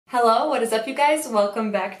Hello, what is up you guys?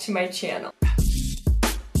 Welcome back to my channel.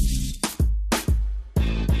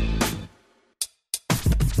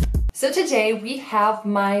 So today we have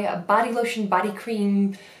my body lotion, body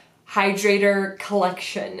cream, hydrator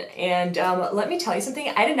collection. And let me tell you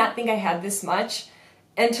something, I did not think I had this much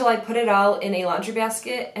until I put it all in a laundry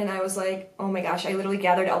basket and I was like, oh my gosh, I literally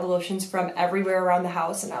gathered all the lotions from everywhere around the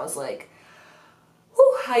house and I was like,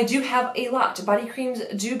 whew, I do have a lot. Body creams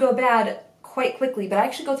do go bad quite quickly, but I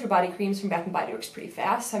actually go through body creams from Bath & Body Works pretty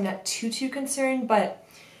fast, so I'm not too concerned, but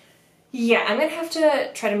yeah, I'm gonna have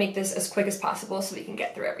to try to make this as quick as possible so we can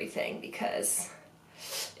get through everything because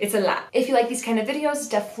it's a lot. If you like these kind of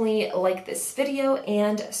videos, definitely like this video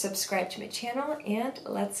and subscribe to my channel, and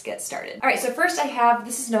let's get started. All right, so first I have,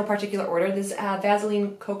 this is no particular order, this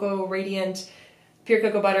Vaseline Cocoa Radiant Pure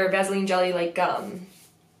Cocoa Butter Vaseline Jelly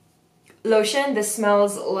lotion. This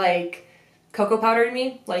smells like cocoa powder to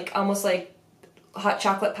me, like almost like hot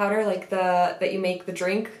chocolate powder, like that you make the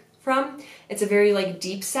drink from. It's a very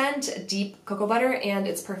deep scent, deep cocoa butter, and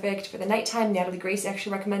it's perfect for the nighttime. Natalie Grace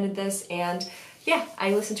actually recommended this, and yeah,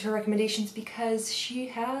 I listened to her recommendations because she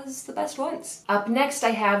has the best ones. Up next I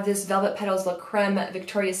have this Velvet Petals La Creme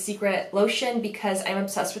Victoria's Secret lotion because I'm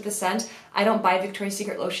obsessed with the scent. I don't buy Victoria's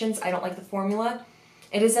Secret lotions, I don't like the formula.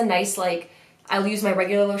 It is a nice, I'll use my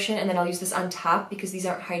regular lotion and then I'll use this on top because these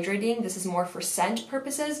aren't hydrating. This is more for scent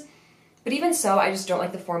purposes. But even so, I just don't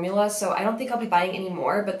like the formula, so I don't think I'll be buying any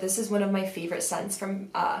more, but this is one of my favorite scents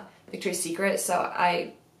from Victoria's Secret, so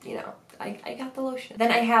I got the lotion.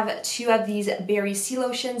 Then I have two of these Berry Sea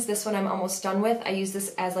lotions. This one I'm almost done with. I use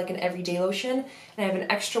this as an everyday lotion, and I have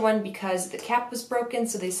an extra one because the cap was broken,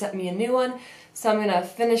 so they sent me a new one. So I'm gonna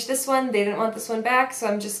finish this one. They didn't want this one back, so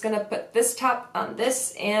I'm just gonna put this top on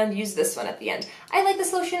this and use this one at the end. I like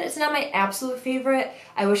this lotion. It's not my absolute favorite.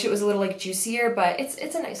 I wish it was a little juicier, but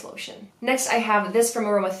it's a nice lotion. Next I have this from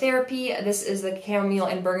Aromatherapy. This is the chamomile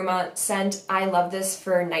and bergamot scent. I love this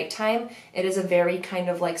for nighttime. It is a very kind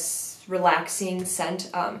of relaxing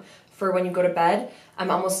scent for when you go to bed. I'm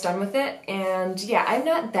almost done with it, and yeah, I'm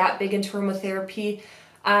not that big into aromatherapy.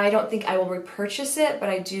 I don't think I will repurchase it, but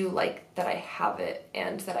I do like that I have it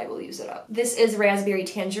and that I will use it up. This is Raspberry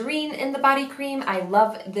Tangerine in the body cream. I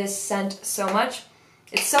love this scent so much.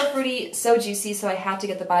 It's so fruity, so juicy, so I had to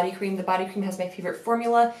get the body cream. The body cream has my favorite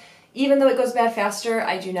formula. Even though it goes bad faster,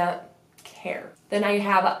 I do not care. Then I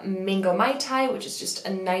have Mango Mai Tai, which is just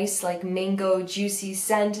a nice mango juicy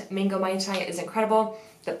scent. Mango Mai Tai is incredible.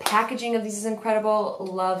 The packaging of these is incredible.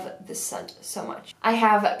 Love this scent so much. I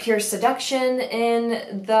have Pure Seduction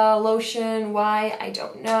in the lotion. Why? I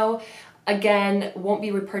don't know. Again, won't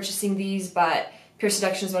be repurchasing these, but Pure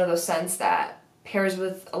Seduction is one of those scents that pairs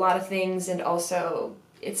with a lot of things, and also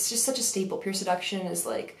it's just such a staple. Pure Seduction is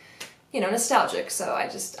nostalgic, so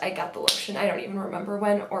I got the lotion. I don't even remember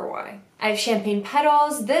when or why. I have Champagne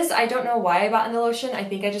Petals. This, I don't know why I bought in the lotion. I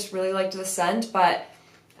think I just really liked the scent, but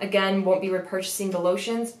again, won't be repurchasing the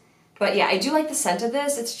lotions. But yeah, I do like the scent of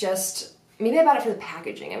this. It's just, maybe I bought it for the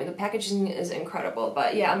packaging. I mean, the packaging is incredible,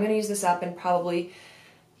 but yeah, I'm gonna use this up and probably,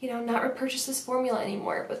 not repurchase this formula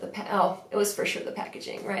anymore, but it was for sure the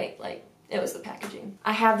packaging, right? It was the packaging.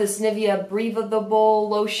 I have this Nivea Breathable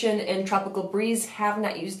Lotion in Tropical Breeze. Have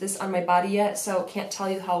not used this on my body yet, so can't tell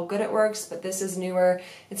you how good it works, but this is newer.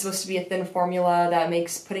 It's supposed to be a thin formula that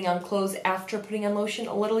makes putting on clothes after putting on lotion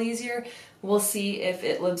a little easier. We'll see if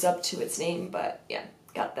it lives up to its name, but yeah,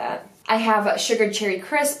 got that. I have Sugared Cherry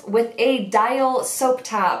Crisp with a Dial soap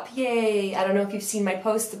top. Yay! I don't know if you've seen my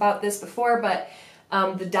posts about this before, but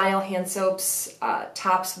the Dial hand soaps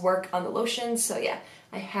tops work on the lotion, so yeah.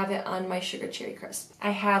 I have it on my Sugared Cherry Crisp.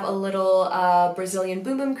 I have a little Brazilian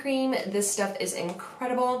Boom Boom Cream. This stuff is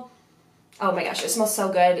incredible. Oh my gosh, it smells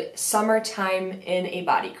so good. Summertime in a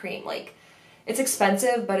body cream. It's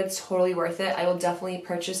expensive, but it's totally worth it. I will definitely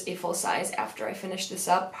purchase a full size after I finish this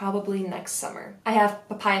up, probably next summer. I have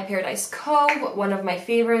Papaya Paradise Cove, one of my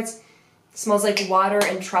favorites. It smells like water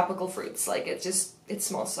and tropical fruits. It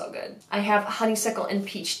smells so good. I have Honeysuckle and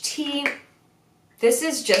Peach Tea. This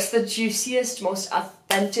is just the juiciest, most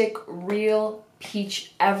authentic, real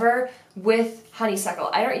peach ever with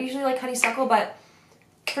honeysuckle. I don't usually like honeysuckle, but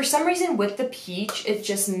for some reason with the peach, it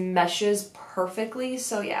just meshes perfectly.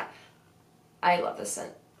 So yeah, I love this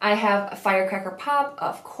scent. I have a Firecracker Pop,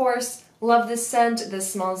 of course. Love this scent.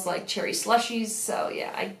 This smells like cherry slushies, so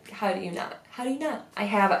yeah, how do you not? How do you not? I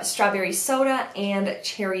have Strawberry Soda and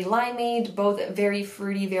Cherry Limeade, both very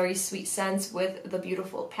fruity, very sweet scents with the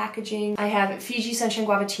beautiful packaging. I have Fiji Sunshine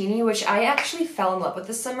Guavatini, which I actually fell in love with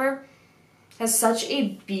this summer. has such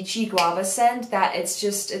a beachy guava scent that it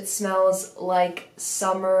smells like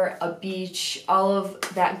summer, a beach, all of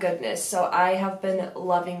that goodness. So I have been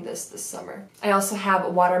loving this summer. I also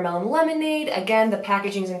have watermelon lemonade. Again, the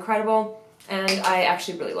packaging is incredible, and I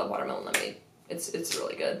actually really love watermelon lemonade. It's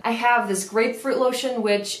really good. I have this grapefruit lotion,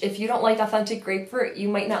 which if you don't like authentic grapefruit, you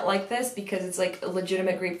might not like this because it's like a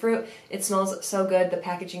legitimate grapefruit. It smells so good. The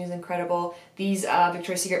packaging is incredible. These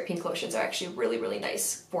Victoria's Secret pink lotions are actually really, really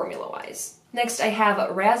nice formula-wise. Next, I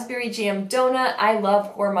have raspberry jam donut. I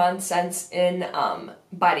love gourmand scents in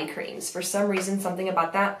body creams. For some reason, something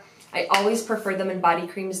about that. I always prefer them in body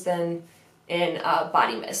creams than in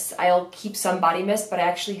body mists. I'll keep some body mist, but I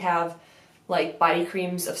actually have like body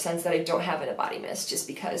creams of scents that I don't have in a body mist just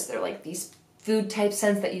because they're like these food type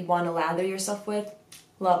scents that you want to lather yourself with.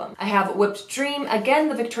 Love them. I have Whipped Dream, again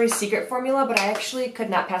the Victoria's Secret formula, but I actually could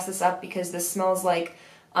not pass this up because this smells like,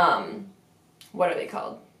 what are they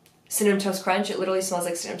called? Cinnamon Toast Crunch. It literally smells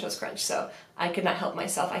like Cinnamon Toast Crunch, so I could not help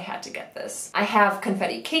myself. I had to get this. I have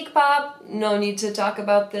Confetti Cake Pop. No need to talk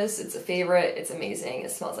about this. It's a favorite. It's amazing.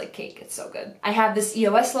 It smells like cake. It's so good. I have this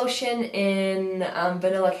EOS lotion in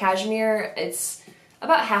Vanilla Cashmere. It's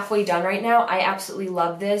about halfway done right now. I absolutely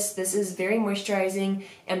love this. This is very moisturizing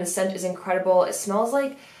and the scent is incredible. It smells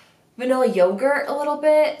like vanilla yogurt a little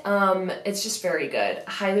bit. It's just very good.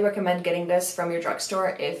 Highly recommend getting this from your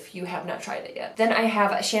drugstore if you have not tried it yet. Then I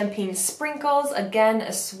have Champagne Sprinkles. Again,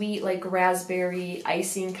 a sweet like raspberry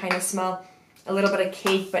icing kind of smell. A little bit of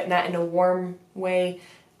cake, but not in a warm way.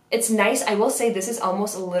 It's nice. I will say this is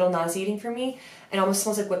almost a little nauseating for me. It almost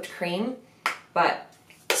smells like whipped cream, but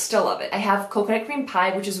still love it. I have Coconut Cream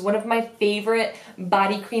Pie, which is one of my favorite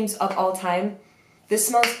body creams of all time. This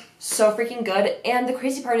smells so freaking good, and the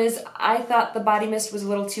crazy part is I thought the body mist was a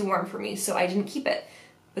little too warm for me, so I didn't keep it.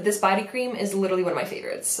 But this body cream is literally one of my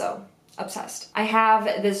favorites, so obsessed. I have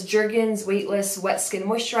this Jergens Weightless Wet Skin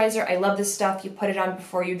Moisturizer. I love this stuff. You put it on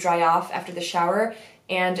before you dry off after the shower,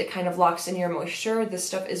 and it kind of locks in your moisture. This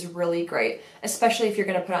stuff is really great, especially if you're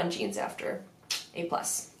gonna put on jeans after. A+.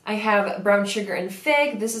 I have Brown Sugar and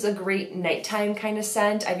Fig. This is a great nighttime kind of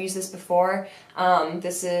scent. I've used this before.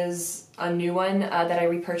 This is a new one that I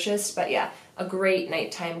repurchased, but yeah, a great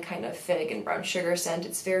nighttime kind of fig and brown sugar scent.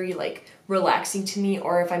 It's very like relaxing to me,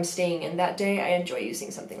 or if I'm staying in that day, I enjoy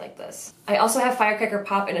using something like this. I also have Firecracker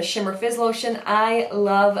Pop in a Shimmer Fizz lotion. I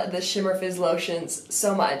love the Shimmer Fizz lotions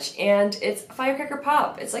so much, and it's Firecracker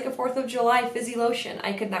Pop. It's like a 4th of July fizzy lotion.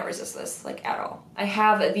 I could not resist this, like at all. I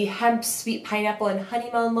have the Hemp Sweet Pineapple and Honey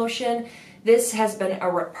Melon lotion. This has been a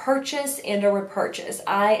repurchase and a repurchase.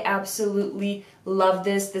 I absolutely love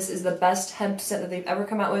this. This is the best hemp scent that they've ever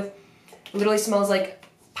come out with. It literally smells like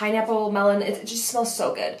pineapple, melon. It just smells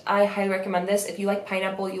so good. I highly recommend this. If you like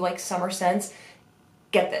pineapple, you like summer scents,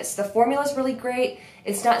 get this. The formula is really great.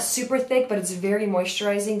 It's not super thick, but it's very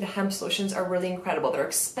moisturizing. The hemp lotions are really incredible. They're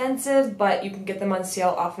expensive, but you can get them on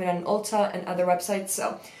sale often on Ulta and other websites,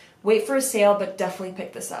 so wait for a sale, but definitely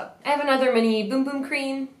pick this up. I have another mini Boom Boom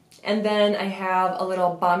Cream. And then I have a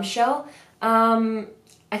little Bombshell.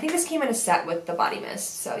 I think this came in a set with the body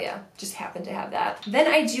mist, so yeah, just happened to have that. Then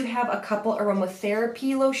I do have a couple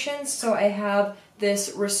aromatherapy lotions. So I have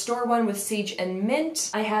this Restore one with sage and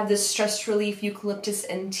mint. I have this Stress Relief Eucalyptus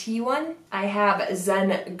and Tea one. I have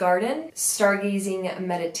Zen Garden, Stargazing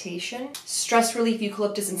Meditation, Stress Relief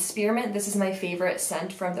Eucalyptus and Spearmint. This is my favorite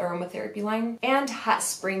scent from the aromatherapy line. And Hot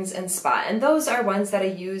Springs and Spa. And those are ones that I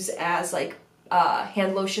use as like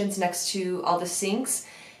hand lotions next to all the sinks,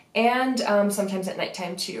 and sometimes at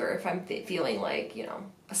nighttime too, or if I'm feeling like, you know,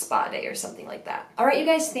 a spa day or something like that. Alright you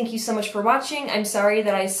guys, thank you so much for watching. I'm sorry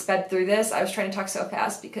that I sped through this. I was trying to talk so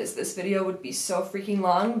fast because this video would be so freaking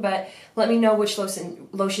long, but let me know which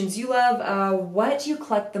lotions you love. What do you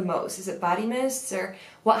collect the most? Is it body mists, or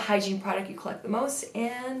what hygiene product you collect the most?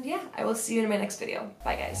 And yeah, I will see you in my next video.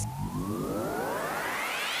 Bye guys.